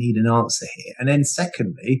something. We need an answer here. And then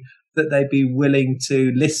secondly, that they'd be willing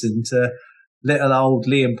to listen to little old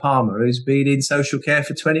Liam Palmer who's been in social care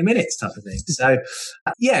for 20 minutes type of thing. So,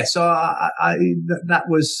 so that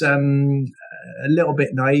was a little bit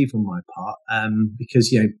naive on my part,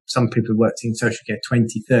 because, some people have worked in social care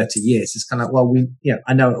 20, 30 years. It's kind of like, well,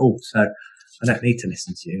 I know it all, so I don't need to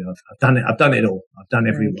listen to you. I've done it. I've done it all. I've done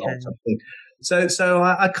every role. So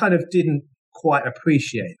I kind of didn't quite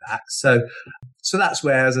appreciate that. So that's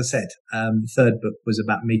where, as I said, the third book was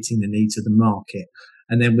about meeting the needs of the market.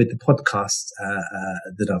 And then with the podcast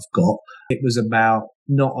that I've got, it was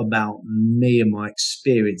not about me and my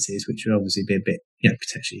experiences, which would obviously be a bit,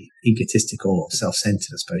 potentially egotistical or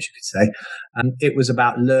self-centered, I suppose you could say. It was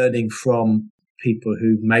about learning from people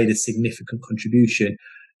who've made a significant contribution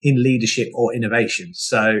in leadership or innovation.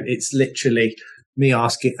 So it's literally me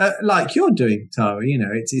asking, like you're doing, Tara,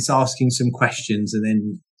 it's asking some questions and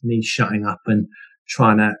then me shutting up and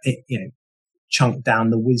trying to, chunk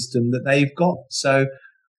down the wisdom that they've got. So,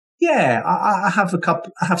 I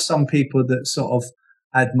have some people that sort of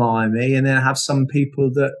admire me, and then I have some people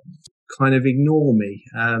that kind of ignore me.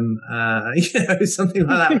 Something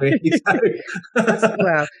like that, really.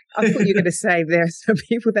 Well, I thought you were going to say there are some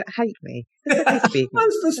people that hate me.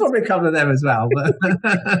 There's probably a couple of them as well. But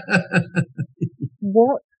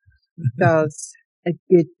what does a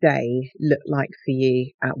good day look like for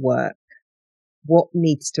you at work? What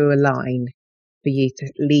needs to align for you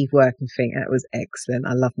to leave work and think, that was excellent,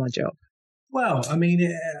 I love my job? Well, I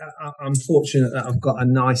mean, I'm fortunate that I've got a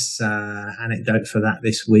nice anecdote for that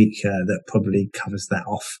this week that probably covers that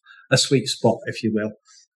off, a sweet spot, if you will.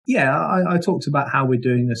 Yeah, I talked about how we're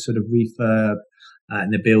doing a sort of refurb in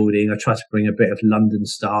the building. I try to bring a bit of London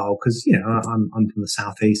style because, I'm from the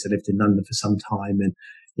southeast. I lived in London for some time, and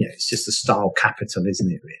it's just a style capital,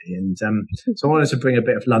 isn't it, really? And so I wanted to bring a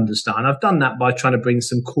bit of London style. And I've done that by trying to bring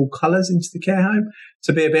some cool colours into the care home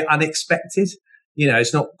to be a bit unexpected.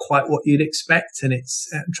 It's not quite what you'd expect. And it's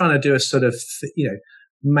trying to do a sort of,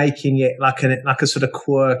 making it like a sort of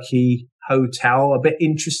quirky hotel, a bit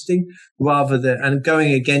interesting, rather than, and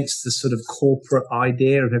going against the sort of corporate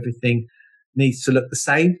idea of everything needs to look the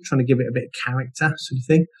same, trying to give it a bit of character sort of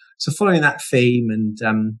thing. So following that theme and,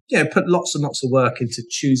 put lots and lots of work into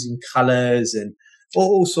choosing colours and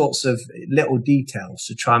all sorts of little details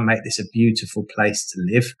to try and make this a beautiful place to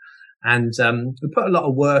live. And we put a lot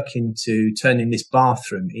of work into turning this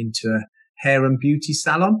bathroom into a hair and beauty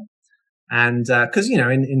salon. And because,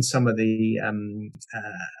 in some of the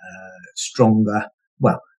stronger,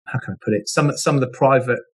 well, how can I put it? Some of the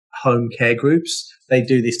private home care groups, they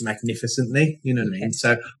do this magnificently, you know what I mean?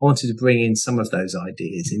 So I wanted to bring in some of those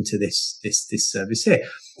ideas into this service here.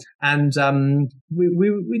 And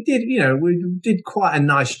we did quite a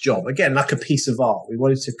nice job. Again, like a piece of art. We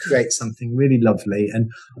wanted to create something really lovely.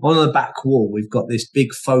 And on the back wall, we've got this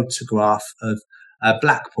big photograph of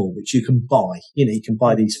Blackpool, which you can buy. You can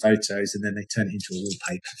buy these photos and then they turn it into a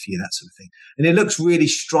wallpaper for you, that sort of thing. And it looks really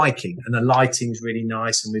striking and the lighting's really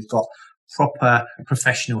nice. And we've got proper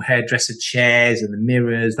professional hairdresser chairs and the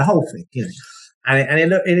mirrors, the whole thing, and it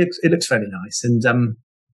looks very nice. And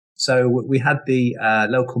so we had the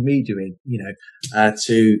local media in,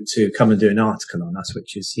 to come and do an article on us,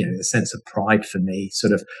 which is a sense of pride for me,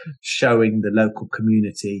 sort of showing the local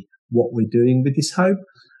community what we're doing with this home.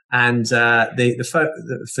 And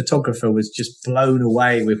the photographer was just blown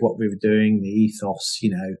away with what we were doing, the ethos,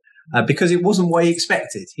 because it wasn't what he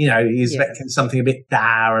expected. He was expecting something a bit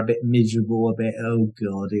dour, a bit miserable, a bit, oh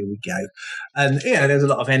God, here we go. And, there's a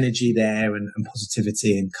lot of energy there and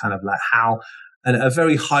positivity and kind of like how, and a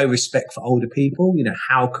very high respect for older people.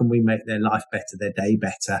 How can we make their life better, their day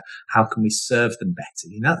better? How can we serve them better?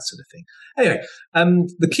 That sort of thing. Anyway,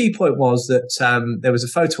 the key point was that there was a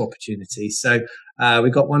photo opportunity. So we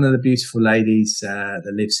got one of the beautiful ladies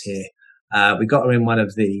that lives here. We got her in one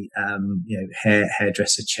of the,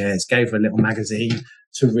 hairdresser chairs, gave her a little magazine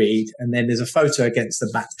to read. And then there's a photo against the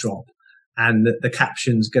backdrop. And the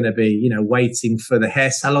caption's going to be, waiting for the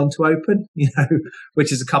hair salon to open,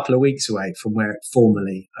 which is a couple of weeks away from where it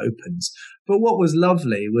formally opens. But what was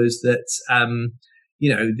lovely was that,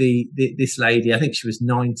 this lady, I think she was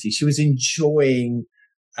 90, she was enjoying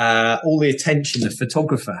all the attention the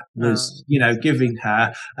photographer was, giving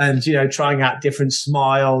her and, trying out different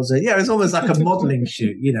smiles. And, it was almost like a modeling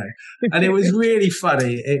shoot, and it was really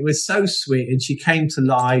funny. It was so sweet. And she came to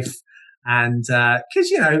life. And,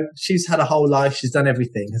 cause, she's had a whole life. She's done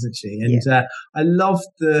everything, hasn't she? And, I loved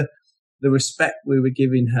the respect we were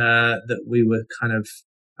giving her, that we were kind of,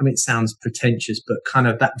 it sounds pretentious, but kind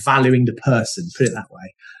of that valuing the person, put it that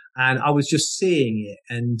way. And I was just seeing it.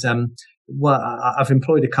 And, I've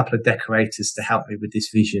employed a couple of decorators to help me with this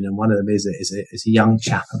vision, and one of them is a young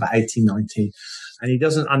chap about 18, 19, and he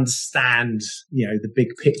doesn't understand, the big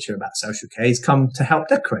picture about social care. He's come to help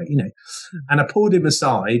decorate, and I pulled him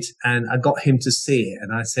aside and I got him to see it,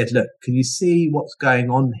 and I said, look, can you see what's going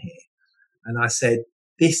on here? And I said,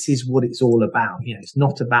 this is what it's all about. It's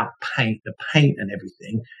not about paint. The paint and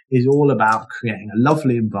everything is all about creating a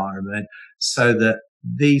lovely environment so that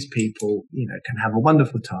these people, can have a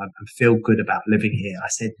wonderful time and feel good about living here. I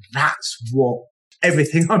said, that's what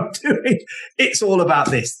everything I'm doing. It's all about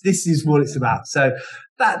this. This is what it's about. So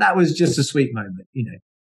that was just a sweet moment,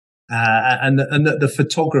 and the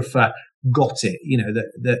photographer got it,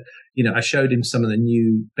 that I showed him some of the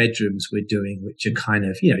new bedrooms we're doing, which are kind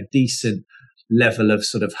of, decent level of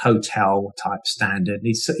sort of hotel type standard. And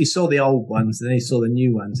he saw the old ones and then he saw the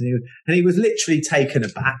new ones, and he was literally taken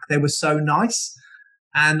aback. They were so nice.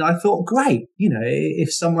 And I thought, great,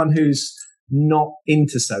 if someone who's not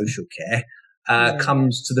into social care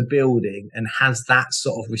comes to the building and has that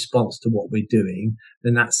sort of response to what we're doing,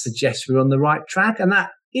 then that suggests we're on the right track. And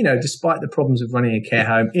that, despite the problems of running a care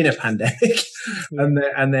home in a pandemic,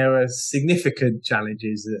 and there are significant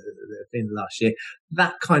challenges that have been last year,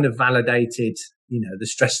 that kind of validated, the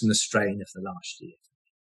stress and the strain of the last year.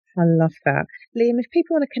 I love that. Liam, if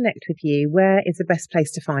people want to connect with you, where is the best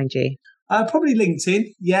place to find you? Probably LinkedIn.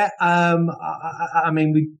 Yeah. I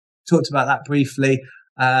mean, we talked about that briefly,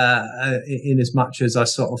 in as much as I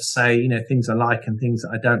sort of say, things I like and things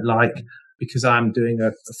that I don't like, because I'm doing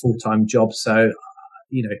a full-time job. So,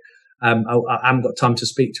 I haven't got time to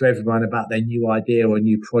speak to everyone about their new idea or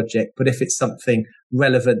new project. But if it's something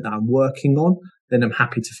relevant that I'm working on, then I'm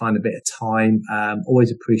happy to find a bit of time.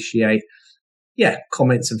 Always appreciate,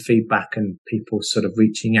 comments and feedback and people sort of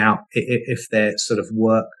reaching out if their sort of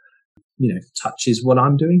work, touches what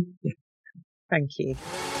I'm doing. Yeah. Thank you.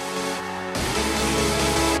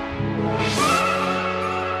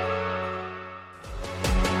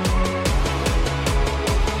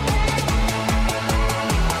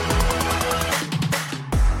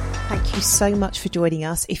 Thank you so much for joining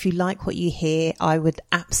us. If you like what you hear, I would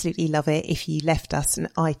absolutely love it if you left us an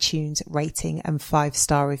iTunes rating and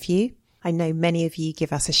 5-star review. I know many of you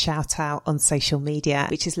give us a shout out on social media,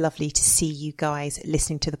 which is lovely to see you guys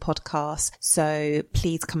listening to the podcast. So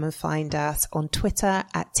please come and find us on Twitter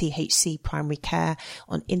at THC Primary Care,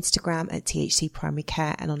 on Instagram at THC Primary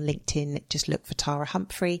Care, and on LinkedIn, just look for Tara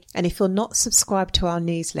Humphrey. And if you're not subscribed to our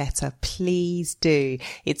newsletter, please do.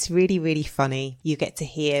 It's really, really funny. You get to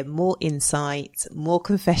hear more insights, more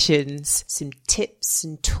confessions, some tips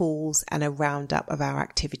and tools, and a roundup of our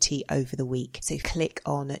activity over the week. So click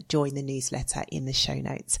on Join the Newsletter in the show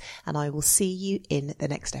notes, and I will see you in the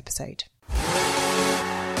next episode.